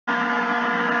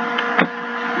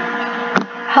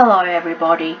Hello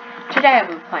everybody, today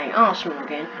we're playing Arsenal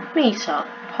again. Misa,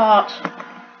 part,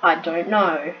 I don't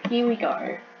know. Here we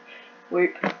go.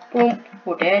 Whoop, boom,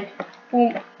 you're dead.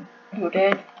 Boom, you're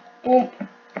dead. Boom,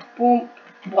 boom.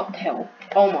 What the hell?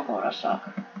 Oh my god, I suck.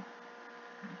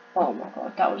 Oh my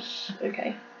god, that was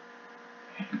okay.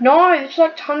 No, there's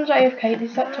like tons of AFK,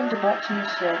 there's like tons of bots in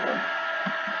this server.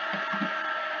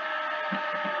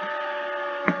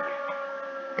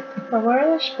 Bro, where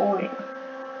are they spawning?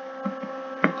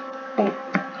 Boom.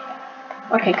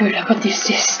 Okay, good, I got the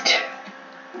assist.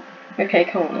 Okay,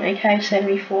 come on,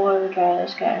 AK-74, there we go,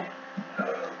 let's go.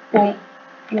 Boom,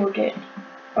 you're dead.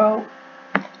 Oh,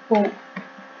 boom.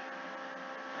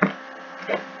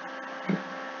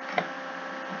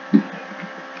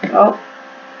 Oh,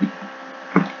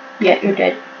 yeah, you're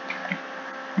dead.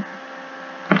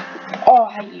 Oh,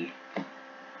 I hate you.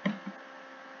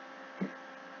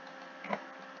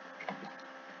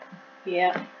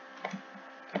 Yeah.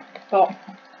 Oh,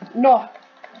 no.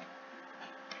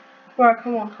 Bro,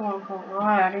 come on. Oh,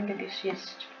 I didn't get the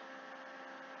assist.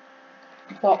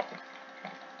 Oh.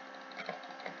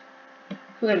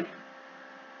 Kill him.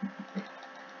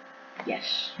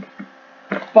 Yes.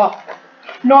 Oh.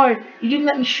 No, you didn't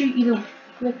let me shoot, you little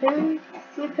flippin'.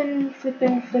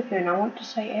 I want to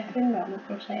say effing, but I'm not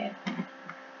gonna say effing.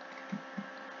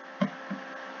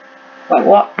 Wait,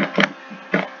 what?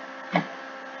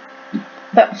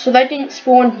 So they didn't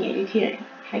spawn here, you kidding?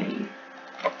 Hate you.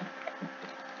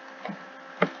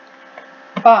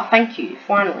 Ah, thank you,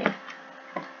 finally.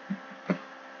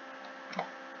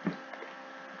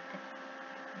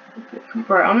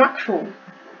 Bro, I'm actual.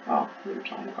 Oh,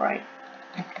 I'm great.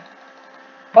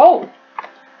 Oh!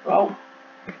 Oh.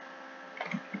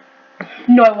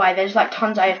 No way, there's like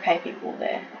tons of AFK people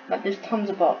there. Like, there's tons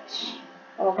of bots.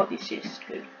 Oh, I got the assist,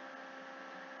 good.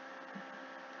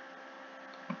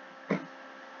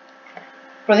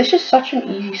 Bro, this is such an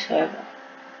easy server.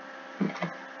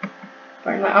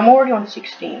 Bro, like, I'm already on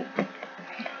 16.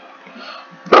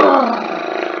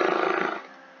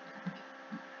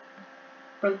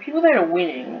 Bro, the people that are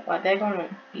winning, like, they're gonna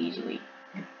easily.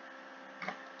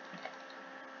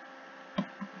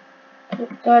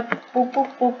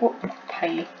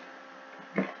 Hey.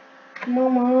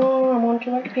 Mama, I want to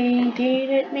XP.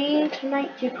 Didn't mean to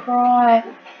make you cry.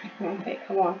 Okay,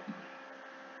 come on.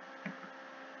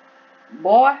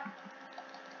 Boy.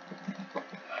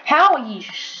 How are you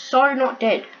so not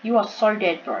dead? You are so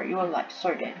dead, bro. You are, like,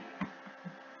 so dead.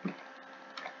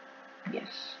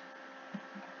 Yes.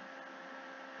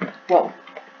 Whoa.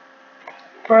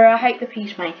 Bro, I hate the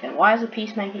Peacemaker. Why is the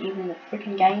Peacemaker even in the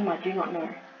freaking game? I do not know.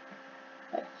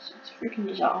 It's a freaking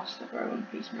disaster, bro, when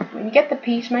Peacemaker. When you get the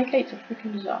Peacemaker, it's a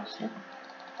freaking disaster.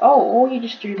 Oh, or you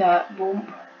just do that.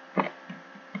 Boom.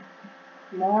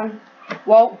 Come on.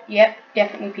 Whoa, yep,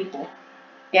 definitely people.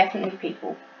 Definitely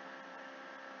people.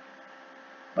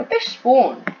 Where'd they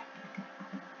spawn?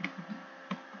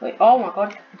 Wait, oh my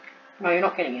god. No, you're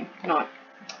not getting him. No.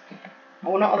 I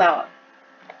will not allow it.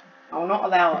 I will not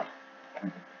allow it.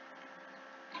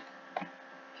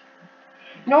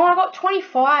 No, I got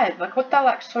 25. I got that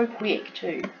like so quick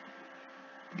too.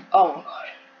 Oh my god.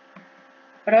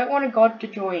 I don't want a god to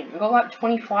join. I got like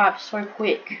 25 so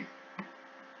quick.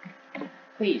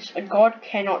 Please, a god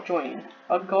cannot join.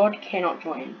 A god cannot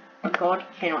join. A god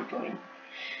cannot join.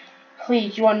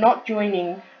 Please, you are not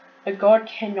joining. A god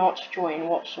cannot join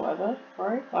whatsoever,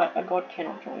 bro. Like, a god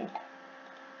cannot join.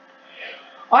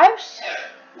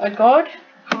 A god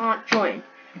can't join.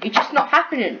 It's just not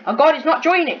happening. A god is not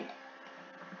joining.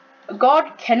 A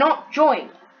god cannot join.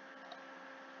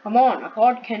 Come on, a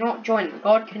god cannot join. A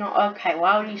god cannot. Okay,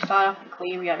 why would you start off with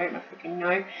Cleary? I don't know freaking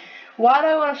know. Why do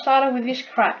I want to start off with this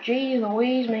crap? Jeez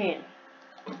Louise, man.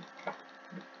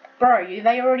 Bro,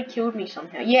 they already killed me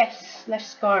somehow. Yes,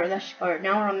 let's go.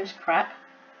 Now we're on this crap.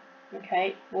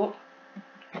 Okay, whoop.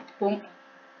 Boom.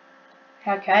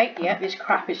 Okay, yep, this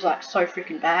crap is like so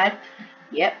freaking bad.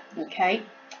 Yep, okay.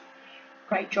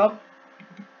 Great job.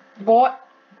 Boy.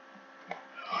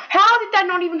 How did that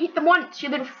not even hit them once, you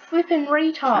little flippin'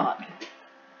 retard?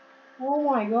 Oh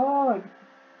my god.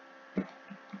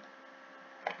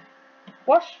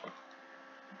 What?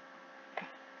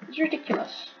 It's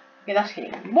ridiculous. Yeah, that's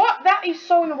hitting him. What? That is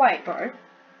so in the way, bro.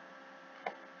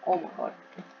 Oh my god.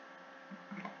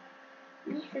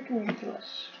 This is freaking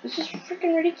ridiculous. This is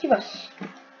freaking ridiculous.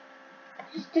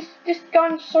 This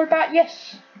gun's so bad.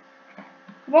 Yes.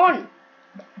 Come on.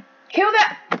 Kill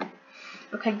that.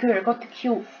 Okay, good. I got the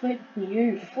kill. Flip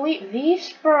you. Flip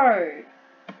this, bro.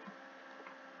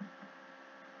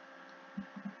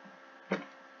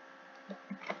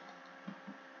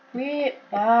 Flip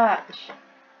that.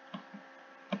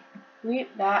 Flip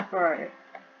that, bro.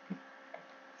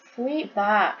 Flip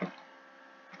that.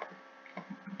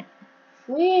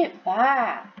 Flip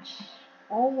that.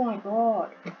 Oh my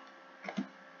god.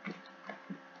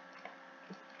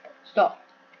 Stop.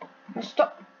 No,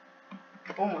 stop.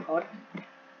 Oh my god.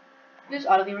 This is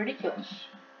utterly ridiculous.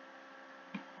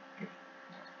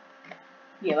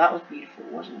 Yeah, that was beautiful,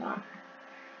 wasn't that?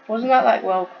 Wasn't that like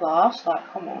world class?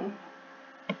 Like, come on.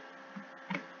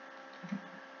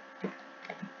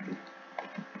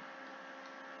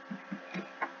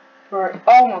 Bro,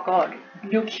 oh my god.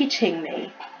 You're kidding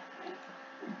me.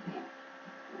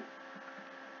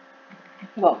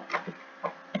 Well,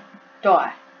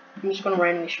 die. I'm just gonna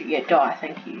randomly shoot. Yeah, die,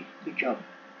 thank you. Good job.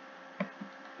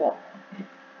 What?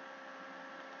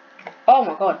 Oh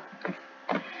my god.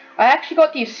 I actually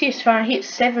got the assist when I hit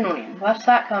 7 on him. That's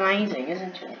that amazing,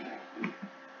 isn't it?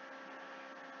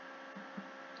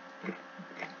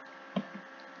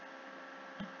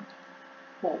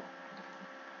 Whoa.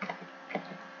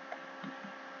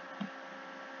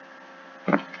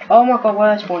 Oh my god,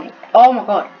 where is spawning? Oh my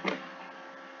god.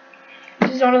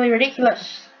 This is utterly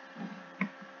ridiculous.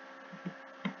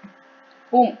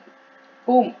 Boom.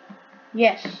 Boom.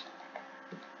 Yes.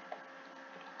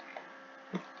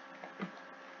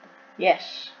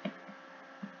 Yes.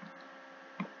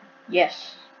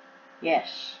 Yes.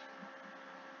 Yes.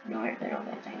 No, they're not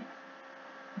that thing.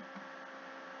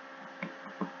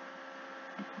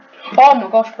 Oh my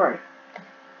gosh, bro.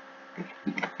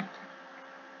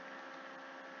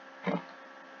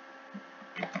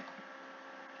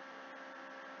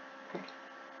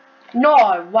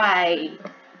 No way.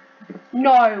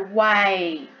 No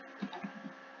way.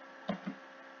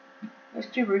 Let's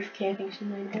do roof camping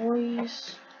simulator,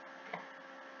 boys.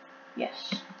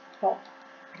 Yes. Oh.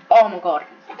 Oh my god.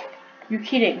 You're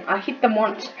kidding. I hit them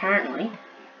once, apparently.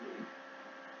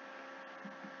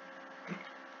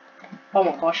 Oh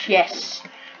my gosh, yes.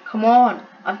 Come on.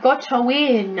 I've got to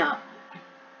win. Oh,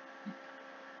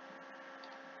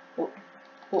 oh,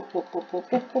 oh, oh, oh, oh,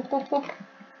 oh, oh, oh.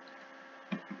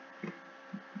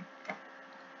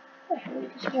 What the hell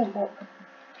is this one block?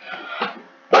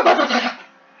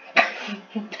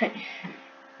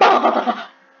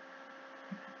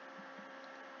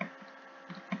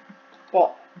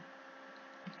 What?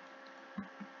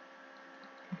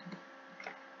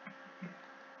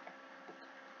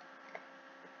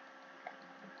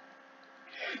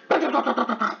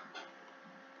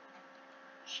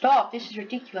 Stop, this is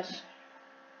ridiculous.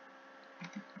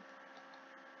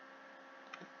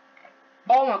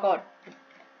 Oh my god.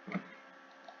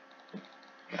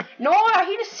 No, I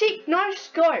hit a sick no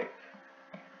scope.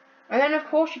 And then of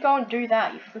course you go and do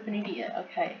that, you flipping idiot.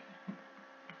 Okay.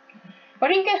 If I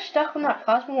didn't get stuck on that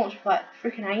plasma launch for like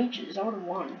freaking ages, I would have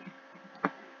won.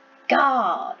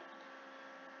 God.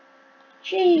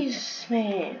 Jeez,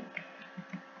 man.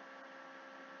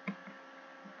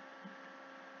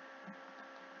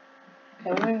 Okay,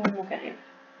 we're doing one more game.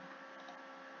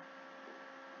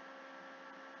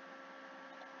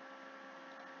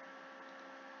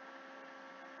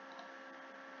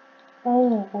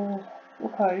 Oh,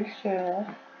 okay, so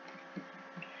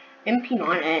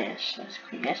MP9S, that's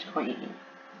clean, that's clean.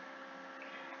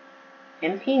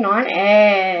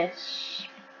 MP9S.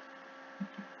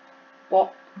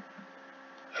 What?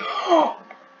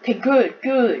 Okay, good.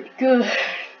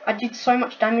 I did so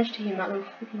much damage to him, that little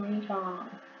freaking retard.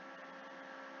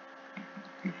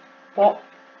 What?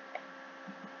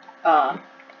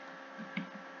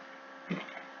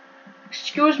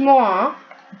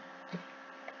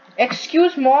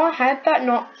 Excuse me, how'd that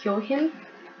not kill him?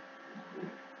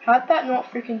 How'd that not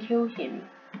freaking kill him?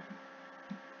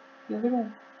 You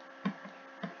little...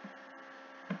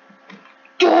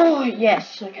 Oh,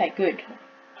 yes, okay, good.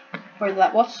 Bro,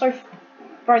 that was so...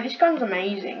 Bro, this gun's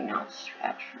amazing. No, it's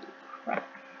actually crap.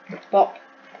 Bop.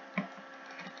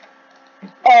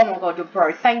 Oh my god,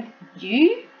 bro, thank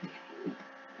you?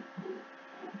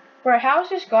 Bro, how's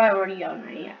this guy already on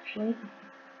me, actually?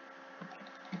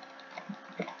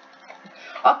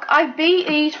 I beat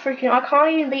these freaking... I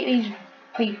can't even beat these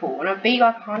people. And I beat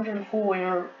like 104 in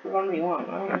a 1v1.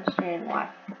 I don't understand why.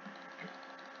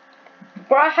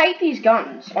 Bro, I hate these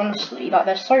guns, honestly. Like,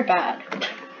 they're so bad.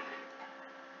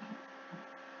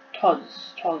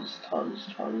 Toz.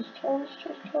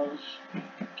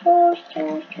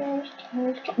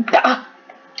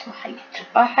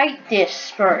 I hate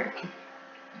this, bro.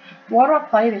 Why do I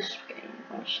play this game,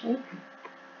 honestly?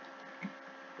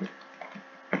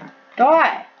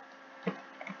 Die!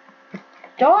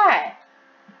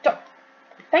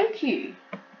 Thank you!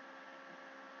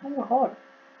 Oh my god.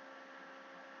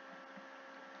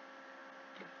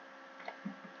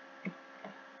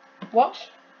 What?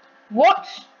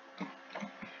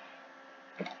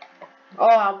 Oh,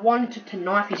 I wanted to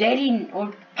knife his head in,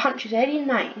 or punch his head in,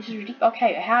 mate. This is ridiculous.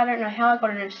 Okay, I don't know how I got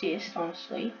an assist,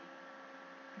 honestly.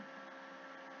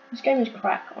 This game is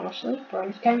crack, honestly, bro.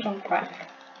 This game's on crack.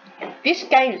 This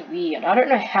game is weird. I don't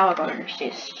know how I got an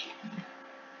assist.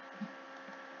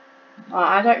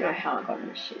 I don't know how I got an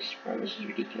assist, bro. This is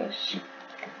ridiculous.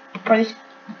 Bro, this...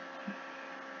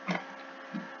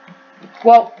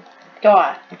 Well,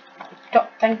 die.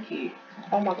 Stop, thank you.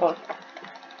 Oh my god.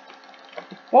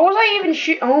 What was I even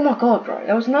shooting? Oh my god, bro.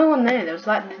 There was no one there. There was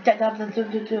like...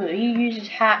 He uses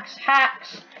hacks.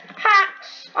 Hacks!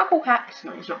 Hacks! I call hacks.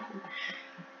 No, he's not cool.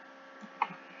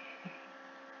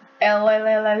 L.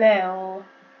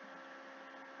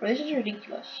 Bro, this is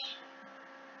ridiculous.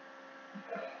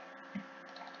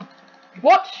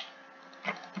 What?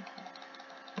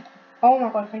 Oh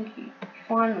my god, thank you.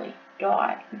 Finally.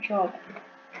 Die. Good job.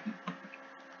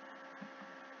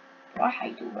 I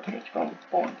hate all the things. Bomb,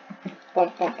 bomb.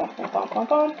 Bomb, bomb, bomb, bomb, bomb, bomb,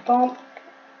 bomb, bomb.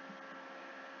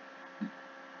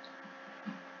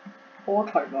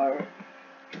 Auto mode.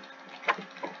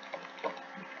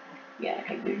 Yeah,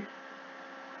 okay, good.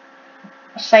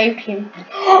 I saved him.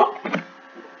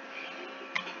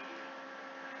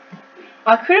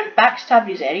 I could have backstabbed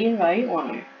his Eddie, but I didn't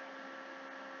want to.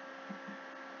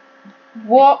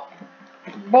 What?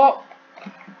 Bop.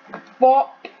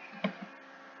 Bop.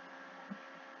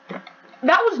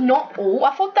 That was not all.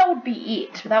 I thought that would be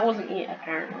it, but that wasn't it,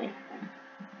 apparently.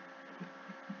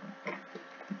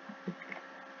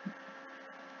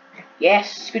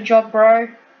 Yes, good job, bro.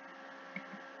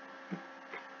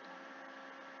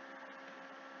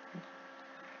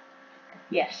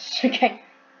 Yes, okay.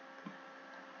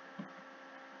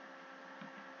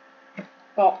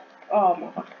 Bop. Oh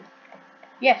my god.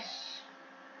 Yes.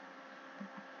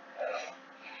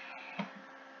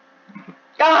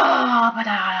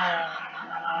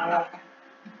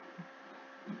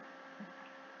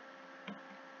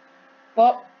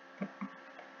 Bop.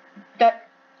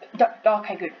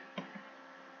 Okay, good.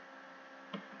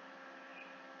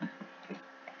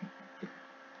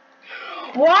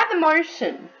 Why the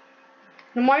motion?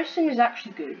 The motion is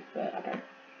actually good, but I don't.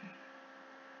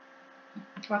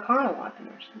 I kind of like the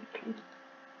motion.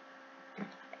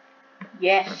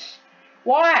 Yes.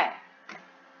 Why?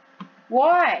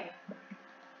 Why?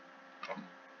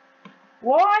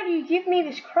 Why do you give me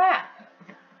this crap?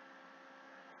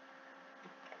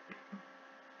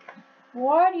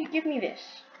 Why do you give me this?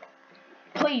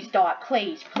 Please die,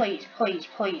 please, please, please,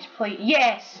 please, please.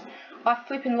 Yes! I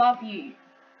flippin' love you.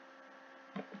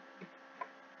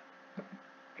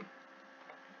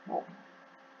 Oh.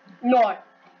 No.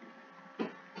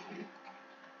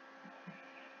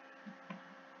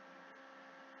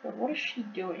 But what is she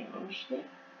doing, honestly?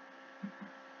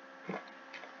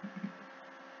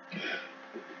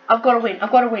 I've got to win,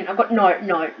 I've got to win, I've got... No.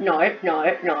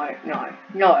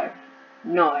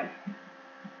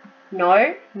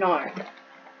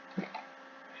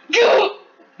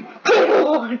 Come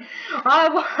on! I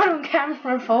won on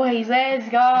camera, boys. Let's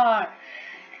go.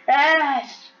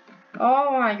 Yes.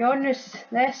 Oh my goodness.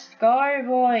 Let's go,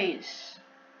 boys.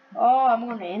 Oh, I'm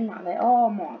gonna end that there. Oh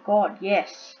my god.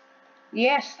 Yes.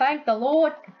 Yes. Thank the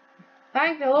Lord.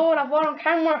 Thank the Lord. I've won on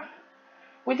camera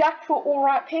with actual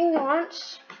alright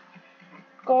penguins.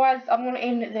 Guys, I'm gonna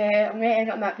end it there. I'm gonna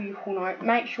end on that beautiful note.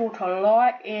 Make sure to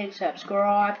like and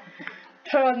subscribe.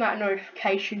 Turn that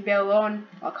notification bell on.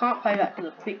 I can't play that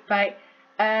because of clickbait.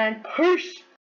 And peace!